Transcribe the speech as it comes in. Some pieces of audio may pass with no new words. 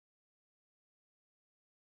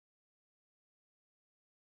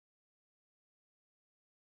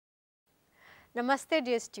Namaste,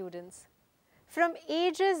 dear students. From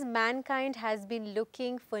ages, mankind has been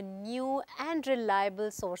looking for new and reliable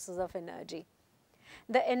sources of energy.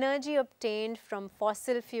 The energy obtained from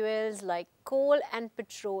fossil fuels like coal and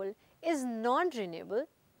petrol is non-renewable,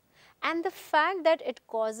 and the fact that it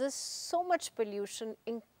causes so much pollution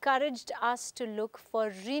encouraged us to look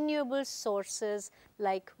for renewable sources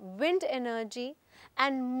like wind energy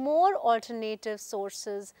and more alternative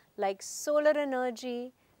sources like solar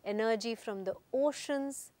energy, energy from the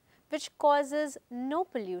oceans, which causes no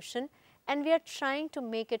pollution, and we are trying to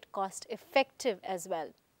make it cost effective as well.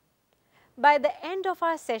 By the end of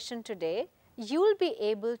our session today, you will be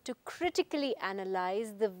able to critically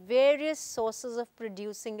analyze the various sources of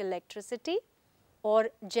producing electricity or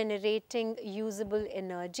generating usable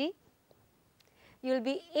energy. You will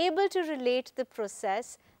be able to relate the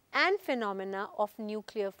process and phenomena of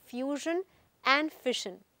nuclear fusion and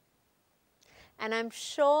fission. And I am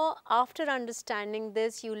sure after understanding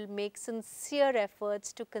this, you will make sincere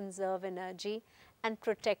efforts to conserve energy and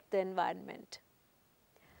protect the environment.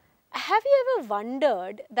 Have you ever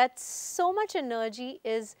wondered that so much energy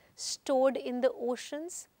is stored in the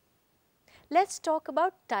oceans? Let's talk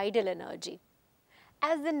about tidal energy.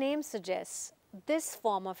 As the name suggests, this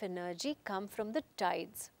form of energy comes from the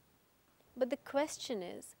tides. But the question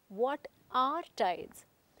is, what are tides?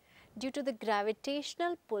 Due to the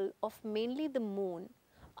gravitational pull of mainly the moon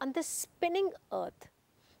on the spinning earth,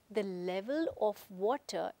 the level of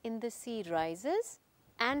water in the sea rises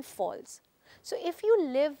and falls. So, if you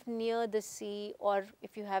live near the sea or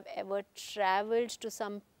if you have ever travelled to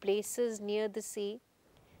some places near the sea,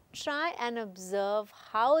 try and observe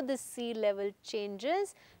how the sea level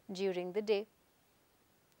changes during the day.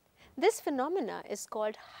 This phenomena is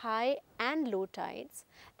called high and low tides,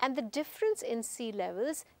 and the difference in sea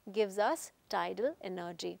levels gives us tidal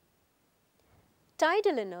energy.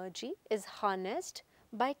 Tidal energy is harnessed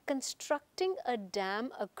by constructing a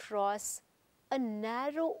dam across a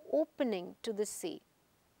narrow opening to the sea.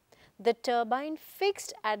 The turbine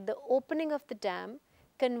fixed at the opening of the dam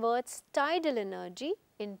converts tidal energy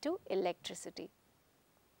into electricity.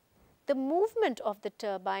 The movement of the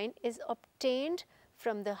turbine is obtained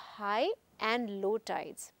from the high and low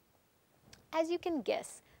tides. As you can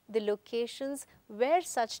guess, the locations where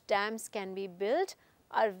such dams can be built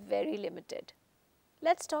are very limited.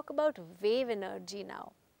 Let's talk about wave energy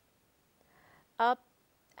now.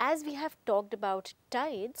 As we have talked about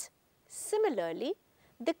tides, similarly,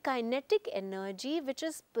 the kinetic energy which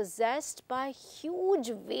is possessed by huge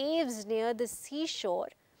waves near the seashore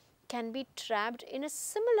can be trapped in a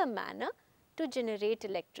similar manner to generate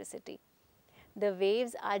electricity. The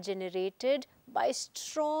waves are generated by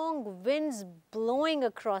strong winds blowing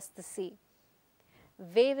across the sea.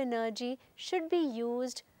 Wave energy should be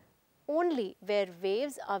used only where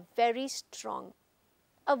waves are very strong.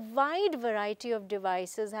 A wide variety of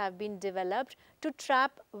devices have been developed to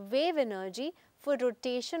trap wave energy for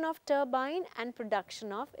rotation of turbine and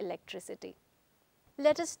production of electricity.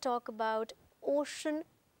 Let us talk about ocean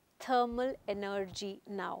thermal energy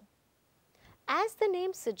now. As the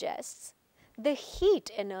name suggests, the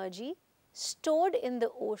heat energy stored in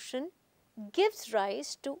the ocean gives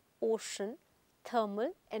rise to ocean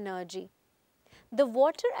thermal energy. The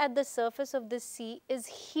water at the surface of the sea is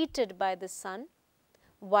heated by the sun,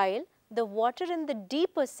 while the water in the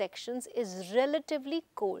deeper sections is relatively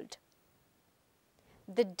cold.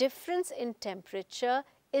 The difference in temperature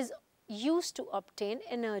is used to obtain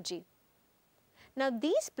energy. Now,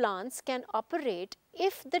 these plants can operate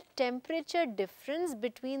if the temperature difference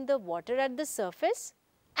between the water at the surface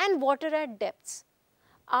and water at depths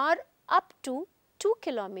are up to 2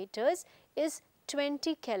 kilometers is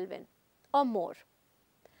 20 Kelvin or more.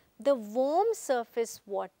 The warm surface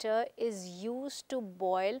water is used to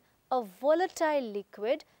boil a volatile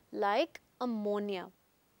liquid like ammonia.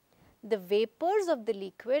 The vapors of the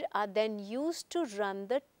liquid are then used to run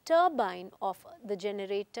the turbine of the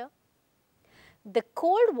generator. The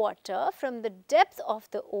cold water from the depth of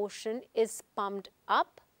the ocean is pumped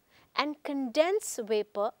up and condensed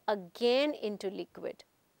vapor again into liquid.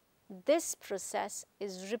 This process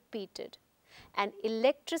is repeated and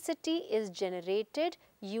electricity is generated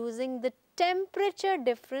using the temperature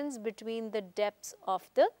difference between the depths of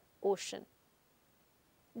the ocean.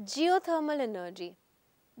 Geothermal energy.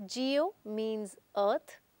 Geo means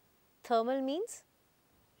earth, thermal means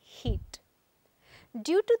heat.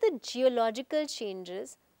 Due to the geological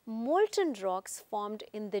changes, molten rocks formed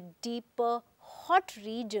in the deeper, hot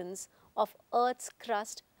regions of Earth's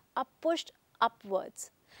crust are pushed upwards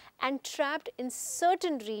and trapped in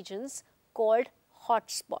certain regions called hot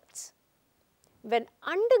spots. When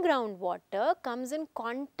underground water comes in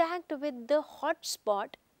contact with the hot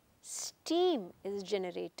spot, steam is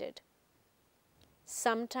generated.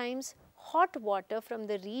 Sometimes hot water from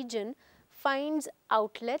the region finds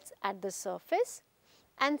outlets at the surface,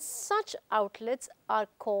 and such outlets are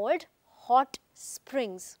called hot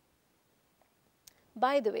springs.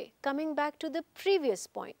 By the way, coming back to the previous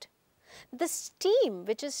point, the steam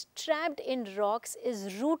which is trapped in rocks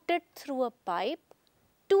is routed through a pipe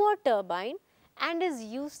to a turbine and is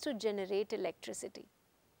used to generate electricity.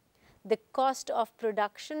 The cost of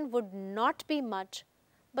production would not be much,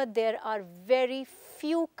 but there are very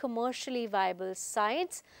few commercially viable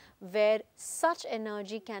sites where such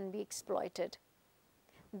energy can be exploited.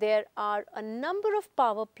 There are a number of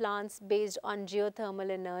power plants based on geothermal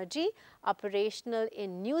energy operational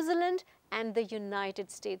in New Zealand and the United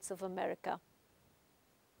States of America.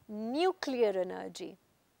 Nuclear energy.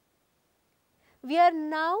 We are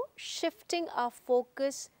now shifting our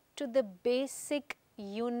focus to the basic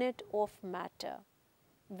unit of matter,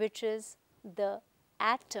 which is the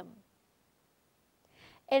atom.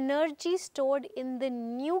 Energy stored in the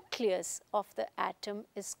nucleus of the atom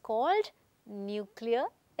is called nuclear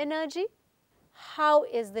energy. How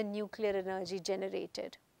is the nuclear energy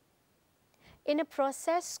generated? In a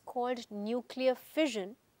process called nuclear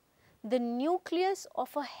fission, the nucleus of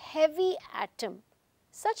a heavy atom,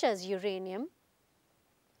 such as uranium,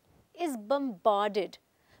 is bombarded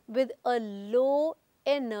with a low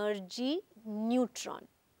energy neutron.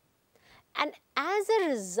 And as a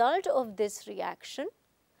result of this reaction,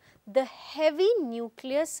 the heavy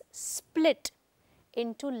nucleus split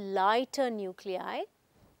into lighter nuclei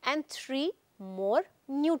and 3 more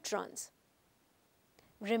neutrons.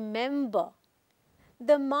 Remember,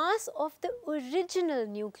 the mass of the original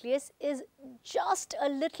nucleus is just a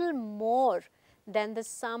little more than the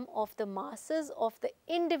sum of the masses of the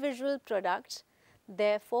individual products.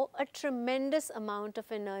 Therefore, a tremendous amount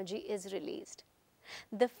of energy is released.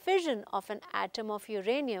 The fission of an atom of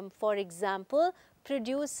uranium, for example,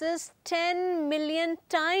 produces 10 million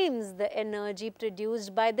times the energy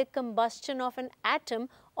produced by the combustion of an atom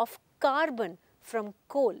of carbon from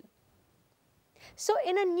coal. So,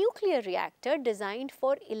 in a nuclear reactor designed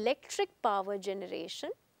for electric power generation,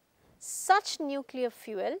 such nuclear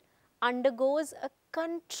fuel undergoes a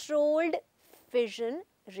controlled fission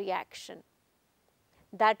reaction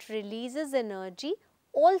that releases energy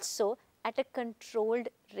also at a controlled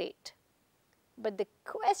rate. But the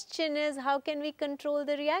question is, how can we control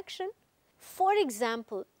the reaction? For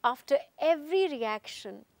example, after every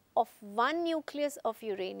reaction of one nucleus of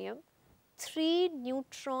uranium, 3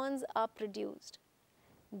 neutrons are produced.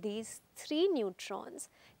 These 3 neutrons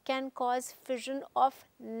can cause fission of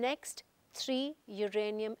next 3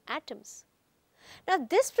 uranium atoms. Now,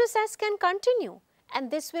 this process can continue, and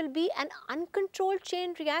this will be an uncontrolled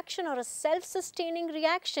chain reaction or a self-sustaining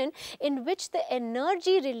reaction in which the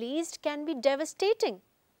energy released can be devastating.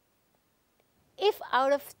 If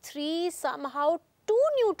out of 3 somehow 2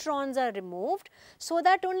 neutrons are removed so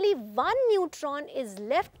that only 1 neutron is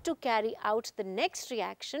left to carry out the next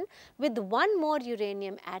reaction with 1 more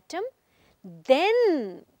uranium atom,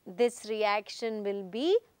 then this reaction will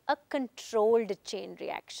be a controlled chain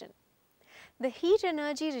reaction. The heat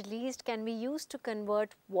energy released can be used to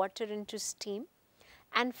convert water into steam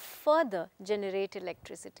and further generate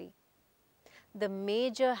electricity. The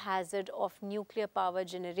major hazard of nuclear power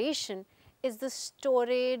generation is the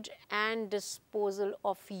storage and disposal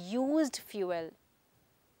of used fuel,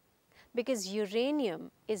 because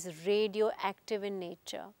uranium is radioactive in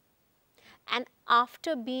nature, and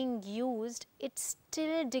after being used, it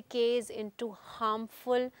still decays into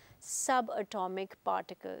harmful subatomic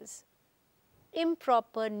particles.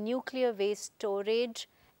 Improper nuclear waste storage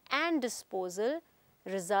and disposal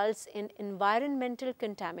results in environmental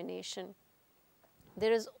contamination.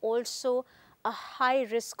 There is also a high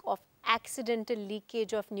risk of accidental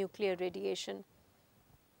leakage of nuclear radiation.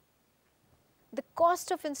 The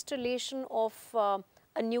cost of installation of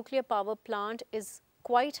a nuclear power plant is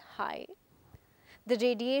quite high. The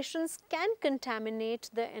radiations can contaminate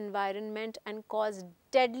the environment and cause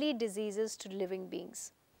deadly diseases to living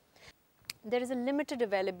beings. There is a limited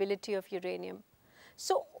availability of uranium.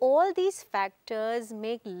 So, all these factors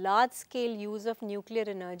make large-scale use of nuclear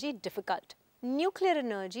energy difficult. Nuclear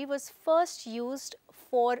energy was first used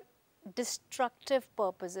for destructive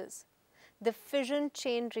purposes. The fission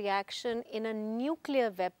chain reaction in a nuclear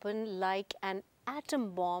weapon like an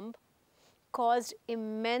atom bomb caused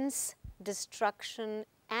immense destruction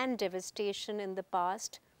and devastation in the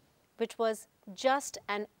past, which was just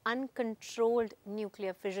an uncontrolled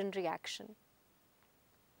nuclear fission reaction.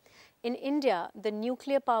 In India, the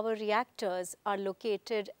nuclear power reactors are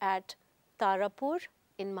located at Tarapur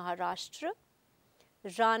in Maharashtra,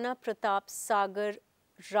 Rana Pratap Sagar,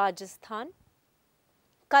 Rajasthan,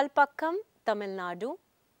 Kalpakkam, Tamil Nadu,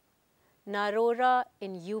 Narora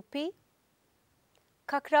in UP,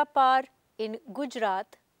 Kakrapar in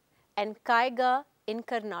Gujarat, and Kaiga in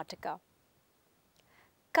Karnataka.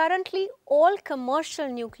 Currently, all commercial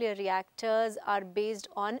nuclear reactors are based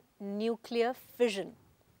on nuclear fission.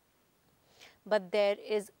 But there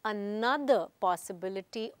is another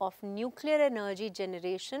possibility of nuclear energy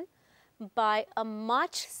generation by a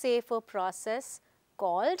much safer process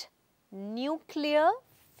called nuclear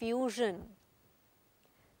fusion.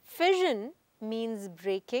 Fission means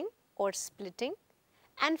breaking or splitting,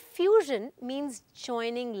 and fusion means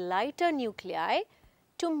joining lighter nuclei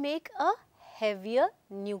to make a heavier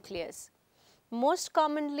nucleus, most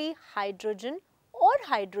commonly hydrogen or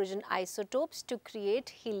hydrogen isotopes to create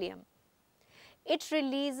helium. It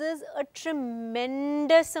releases a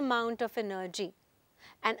tremendous amount of energy,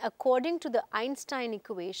 and according to the Einstein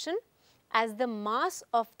equation, as the mass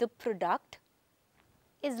of the product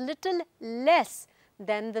is little less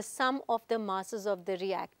than the sum of the masses of the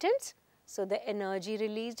reactants, so the energy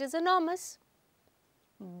released is enormous.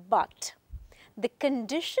 But the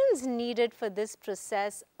conditions needed for this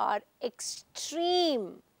process are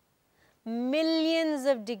extreme. Millions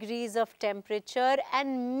of degrees of temperature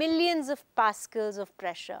and millions of pascals of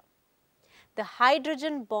pressure. The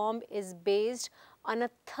hydrogen bomb is based on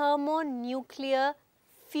a thermonuclear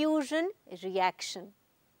fusion reaction.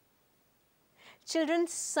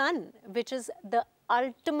 Children's sun, which is the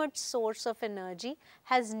ultimate source of energy,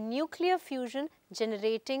 has nuclear fusion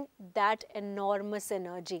generating that enormous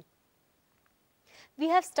energy. We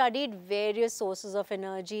have studied various sources of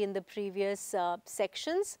energy in the previous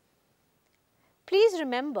sections. Please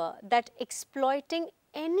remember that exploiting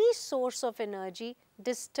any source of energy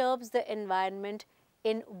disturbs the environment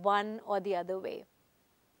in one or the other way.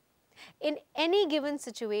 In any given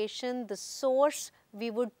situation, the source we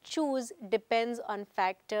would choose depends on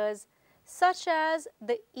factors such as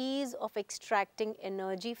the ease of extracting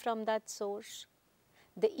energy from that source,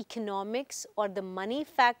 the economics or the money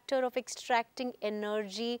factor of extracting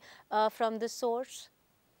energy from the source,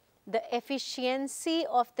 the efficiency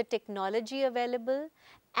of the technology available,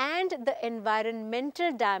 and the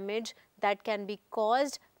environmental damage that can be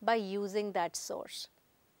caused by using that source.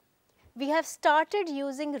 We have started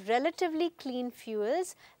using relatively clean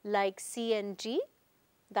fuels like CNG,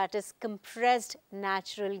 that is compressed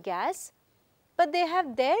natural gas, but they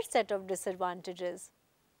have their set of disadvantages.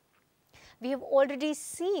 We have already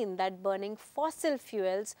seen that burning fossil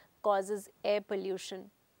fuels causes air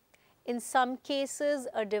pollution. In some cases,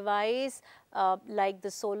 a device like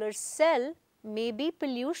the solar cell may be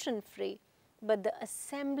pollution free, but the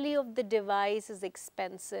assembly of the device is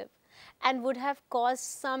expensive and would have caused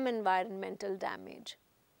some environmental damage.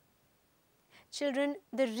 Children,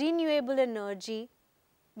 the renewable energy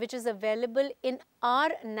which is available in our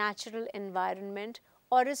natural environment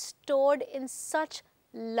or is stored in such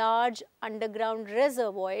large underground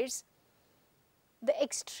reservoirs, the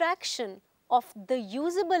extraction of the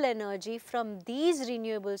usable energy from these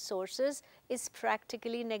renewable sources is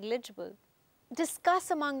practically negligible. Discuss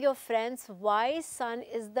among your friends why sun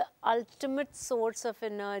is the ultimate source of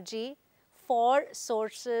energy for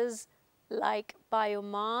sources like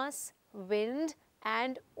biomass, wind,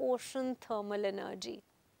 and ocean thermal energy.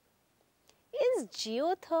 Is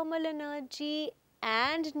geothermal energy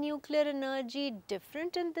and nuclear energy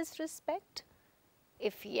different in this respect?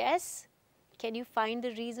 If yes, can you find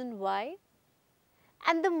the reason why?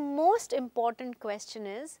 And the most important question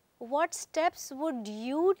is, what steps would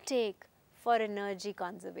you take for energy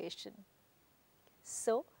conservation?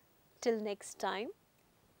 So, till next time,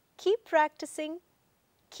 keep practicing,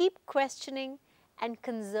 keep questioning, and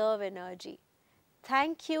conserve energy.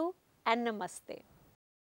 Thank you and namaste.